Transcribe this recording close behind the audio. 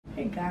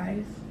Hey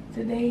guys,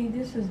 today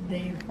this is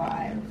day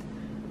 5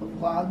 of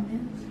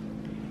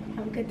Vlogmas.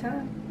 Have a good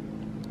time.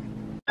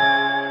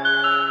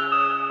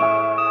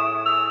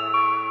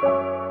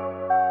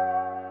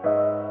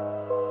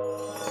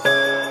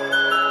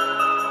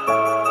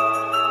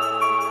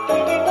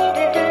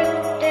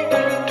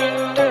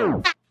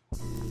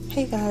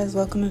 Hey guys,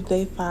 welcome to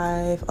day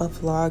 5 of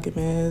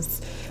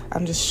Vlogmas.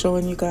 I'm just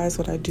showing you guys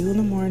what I do in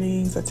the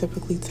mornings. I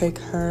typically take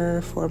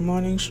her for a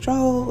morning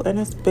stroll, and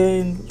it's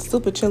been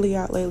super chilly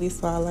out lately,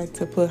 so I like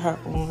to put her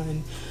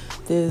on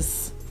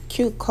this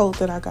cute coat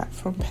that I got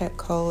from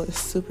Petco. It's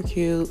super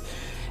cute,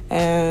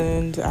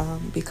 and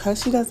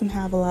because she doesn't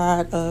have a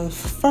lot of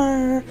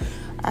fur,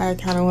 I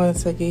kind of wanted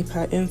to keep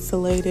her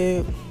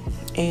insulated.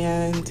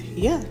 And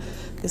yeah,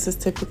 this is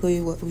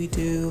typically what we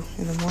do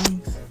in the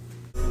mornings.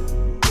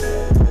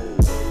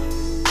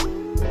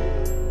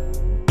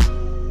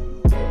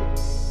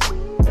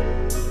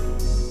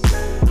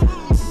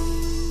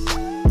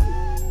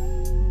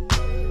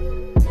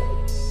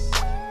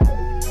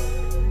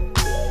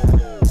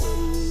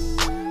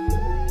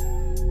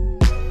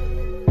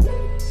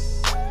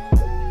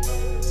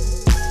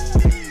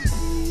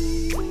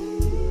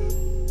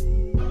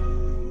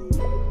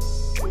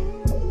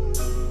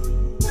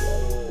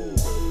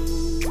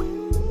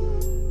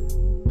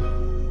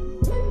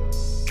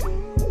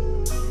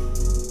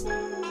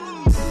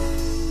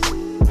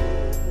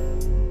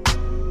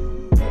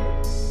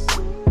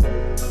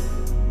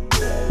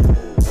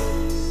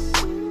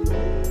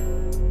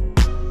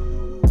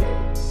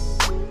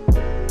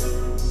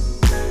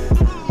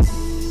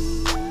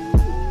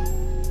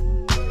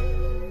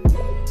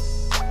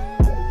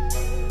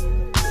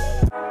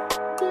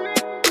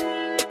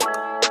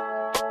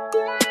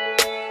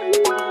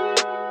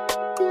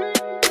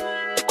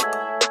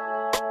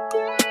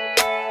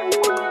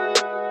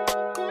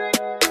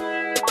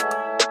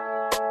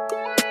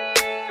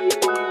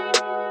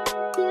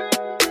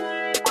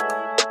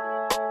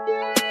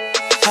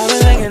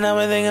 I've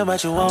been thinking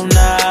about you all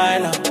night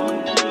long.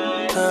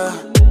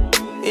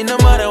 In the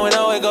morning when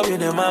I wake up, you're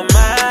in my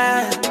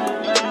mind.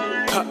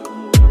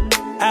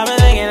 I've been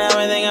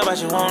thinking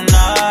about you all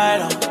night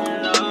long.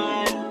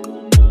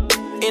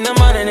 In the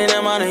morning,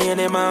 you're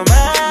in my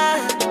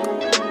mind.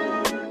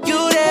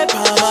 You there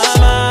by my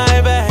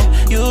mind,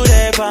 babe. You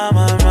there by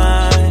my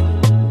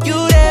mind.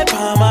 You there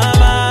by my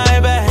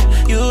mind,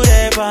 babe. You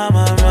there by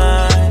my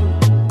mind.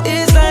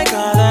 It's like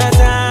all the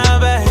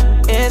time,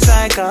 babe. It's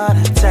like all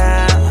the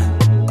time.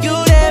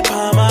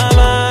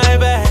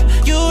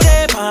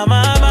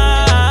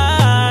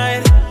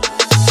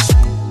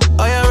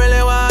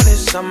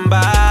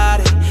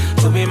 Somebody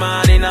to be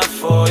mine enough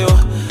for you.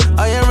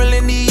 All you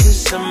really need is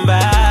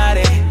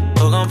somebody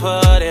who gon'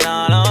 put it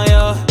all on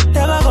you.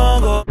 Never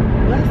gon' go.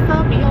 What's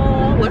up,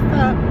 y'all? What's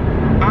up?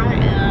 I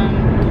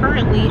am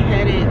currently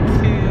headed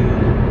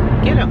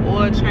to get an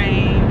oil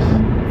change.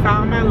 For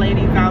all my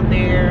ladies out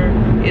there,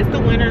 it's the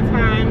winter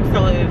time,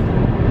 so if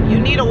you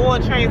need an oil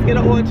change, get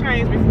an oil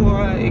change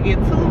before it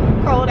gets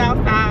too cold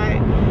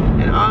outside.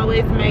 And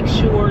always make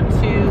sure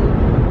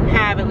to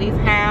have at least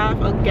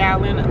half a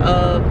gallon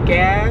of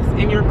gas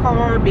in your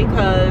car,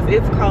 because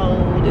it's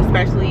cold,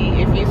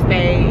 especially if you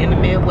stay in the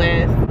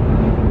Midwest.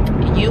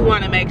 You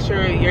want to make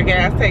sure your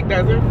gas tank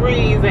doesn't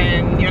freeze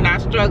and you're not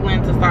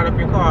struggling to start up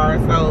your car.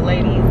 So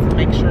ladies,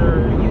 make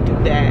sure you do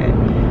that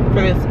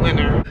for this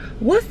winter.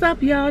 What's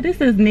up, y'all? This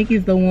is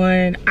Nikki's the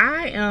One.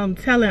 I am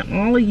telling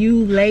all of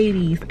you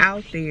ladies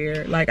out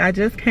there, like, I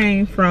just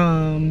came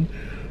from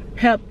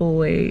Pep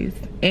Boys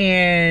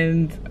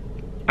and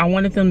I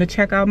wanted them to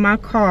check out my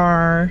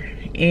car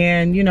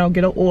and, you know,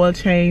 get an oil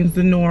change,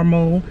 the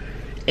normal.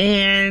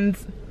 And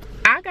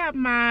I got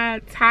my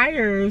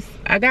tires,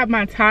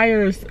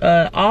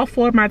 all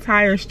 4 of my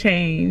tires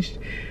changed.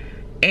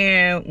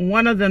 And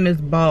one of them is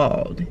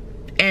bald.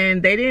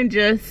 And they didn't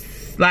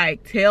just,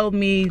 like, tell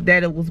me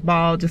that it was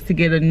bald just to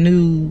get a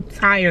new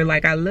tire.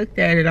 Like, I looked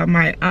at it, I'm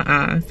like,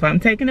 So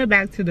I'm taking it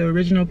back to the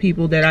original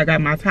people that I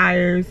got my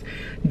tires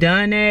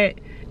done at.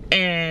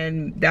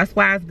 And that's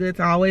why it's good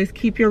to always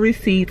keep your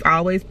receipts,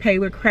 always pay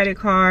with credit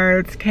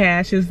cards.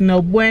 Cash is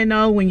no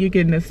bueno when you're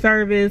getting a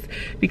service,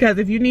 because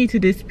if you need to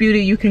dispute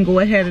it, you can go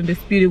ahead and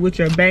dispute it with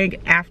your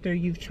bank after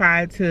you've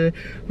tried to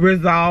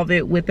resolve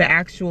it with the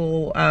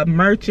actual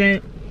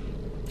merchant.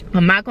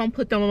 I'm not gonna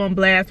put them on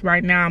blast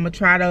right now. I'm gonna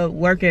try to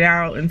work it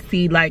out and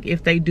see, like,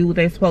 if they do what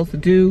they're supposed to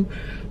do.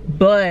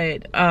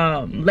 But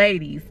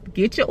ladies,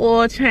 get your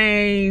oil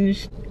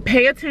changed.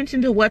 Pay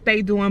attention to what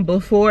they doing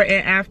before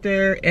and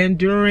after and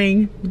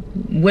during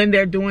when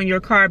they're doing your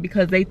car,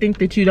 because they think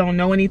that you don't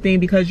know anything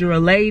because you're a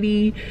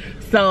lady.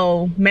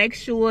 So make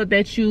sure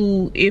that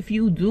you, if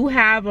you do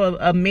have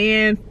a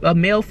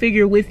male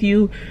figure with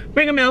you,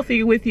 bring a male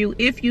figure with you.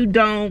 If you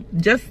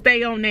don't, just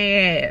stay on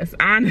their ass,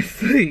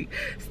 honestly.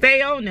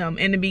 Stay on them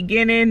in the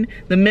beginning,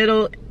 the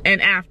middle,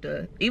 and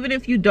after. Even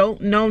if you don't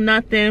know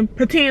nothing,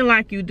 pretend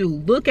like you do.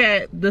 Look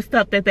at the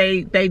stuff that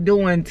they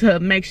doing to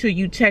make sure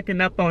you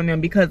checking up on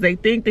them, because they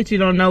think that you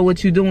don't know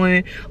what you're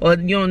doing or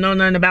you don't know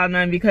nothing about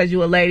nothing because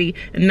you're a lady.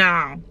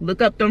 Nah,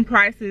 look up them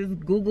prices.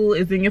 Google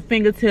is in your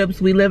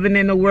fingertips. We living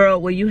in a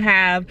world where you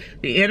have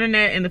the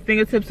internet in the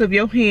fingertips of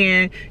your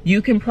hand.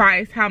 You can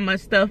price how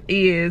much stuff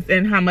is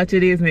and how much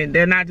it isn't.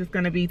 They're not just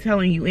going to be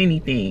telling you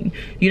anything.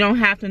 You don't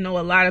have to know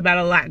a lot about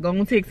a lot. Go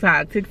on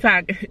TikTok.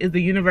 TikTok is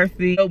the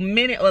university, a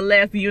minute or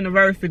less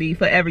university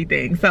for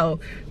everything. So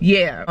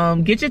yeah,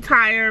 get your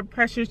tire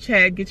pressure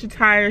checked, get your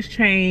tires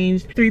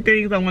changed. 3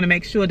 things I want to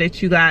make sure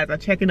that you guys are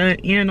checking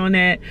in on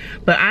that.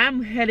 But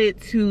I'm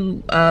headed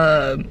to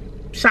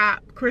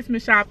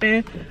Christmas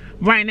shopping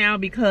right now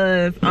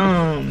because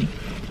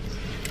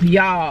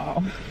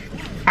y'all,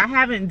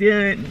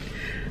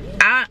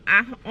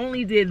 I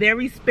only did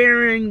very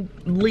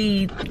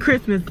sparingly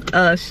Christmas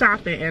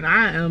shopping, and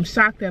I am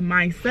shocked at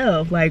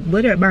myself. Like,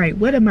 what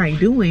am I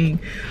doing?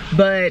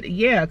 But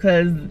yeah,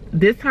 because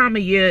this time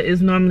of year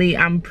is normally,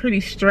 I'm pretty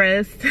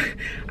stressed.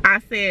 I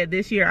said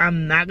this year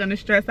I'm not gonna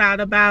stress out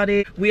about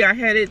it. We are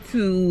headed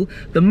to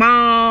the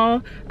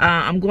mall.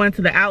 I'm going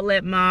to the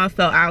outlet mall,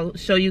 so I'll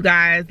show you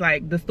guys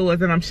like the stores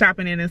that I'm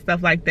shopping in and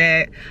stuff like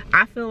that.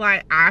 I feel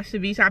like I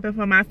should be shopping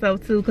for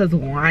myself too, because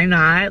why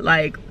not?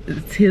 Like,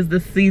 tis the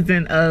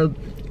season of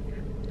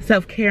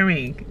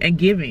self-caring and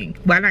giving.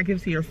 Why not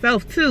give to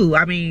yourself too?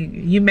 I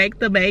mean, you make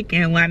the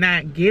bacon, why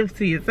not give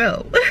to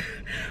yourself?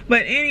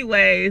 But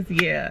anyways,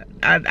 yeah,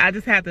 I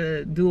just had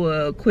to do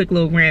a quick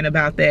little rant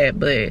about that.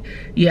 But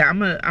yeah, I'm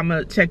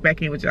gonna check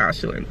back in with y'all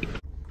shortly.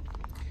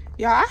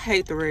 Y'all, I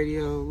hate the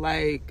radio.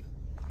 Like,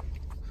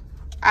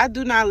 I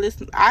do not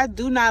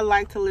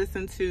like to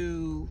listen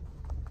to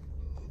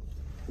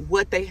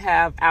what they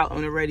have out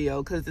on the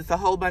radio, because it's a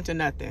whole bunch of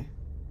nothing.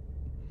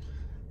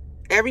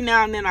 Every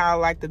now and then I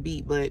like the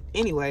beat, but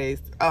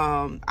anyways,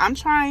 I'm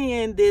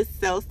trying this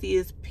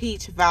Celsius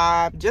peach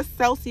vibe, just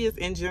Celsius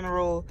in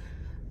general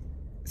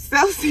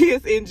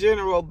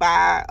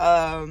by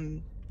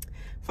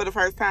for the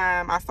first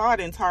time. I saw it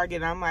in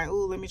Target and I'm like,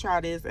 ooh, let me try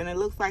this, and it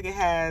looks like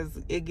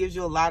it gives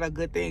you a lot of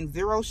good things.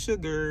 0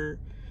 sugar,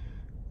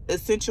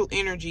 essential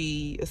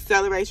energy,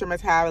 accelerates your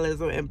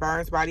metabolism, and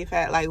burns body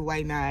fat. Like,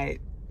 why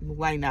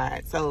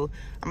not? So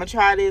I'm gonna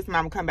try this and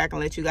I'm gonna come back and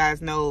let you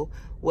guys know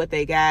what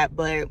they got.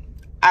 But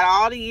out of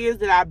all the years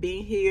that I've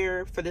been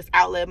here for this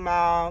outlet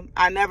mall,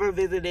 I never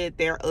visited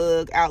their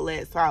UGG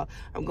outlet. So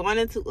I'm going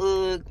into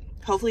UGG.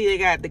 Hopefully they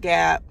got the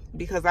Gap,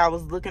 because I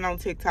was looking on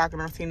TikTok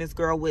and I've seen this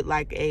girl with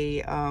like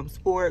a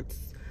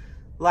sports,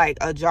 like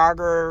a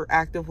jogger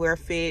activewear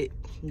fit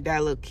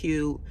that looked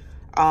cute.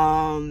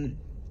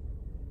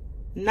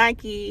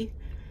 Nike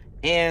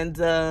and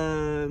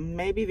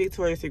maybe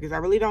Victoria's Secret. I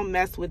really don't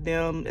mess with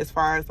them as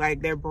far as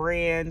like their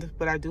brand,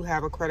 but I do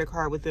have a credit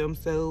card with them,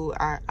 so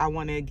I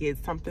want to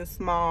get something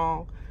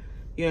small.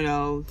 You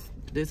know,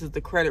 this is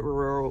the credit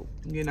world.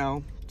 You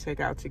know, check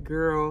out your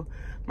girl,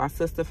 my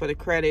sister, for the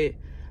credit.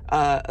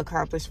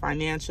 Accomplished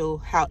Financial.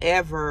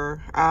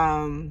 However,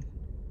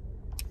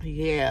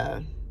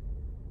 yeah,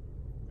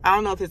 I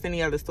don't know if there's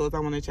any other stores I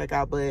want to check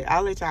out, but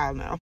I'll let y'all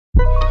know.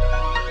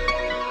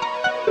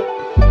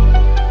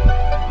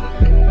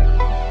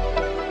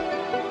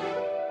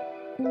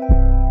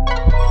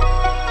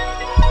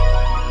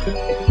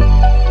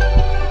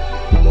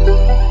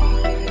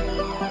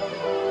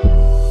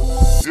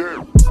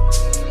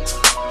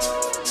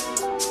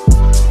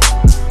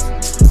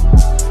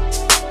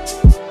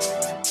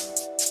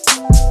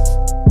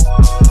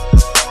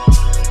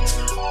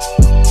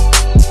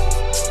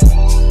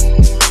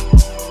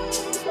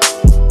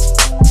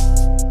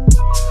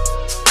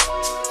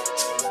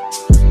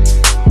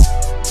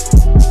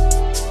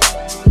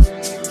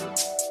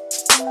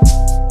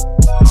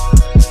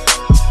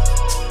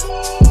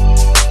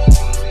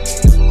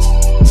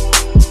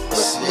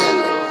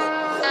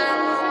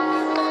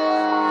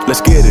 Let's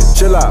get it,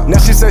 chill out. Now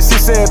she say she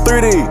saying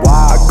 3D.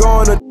 Wow. I go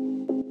on a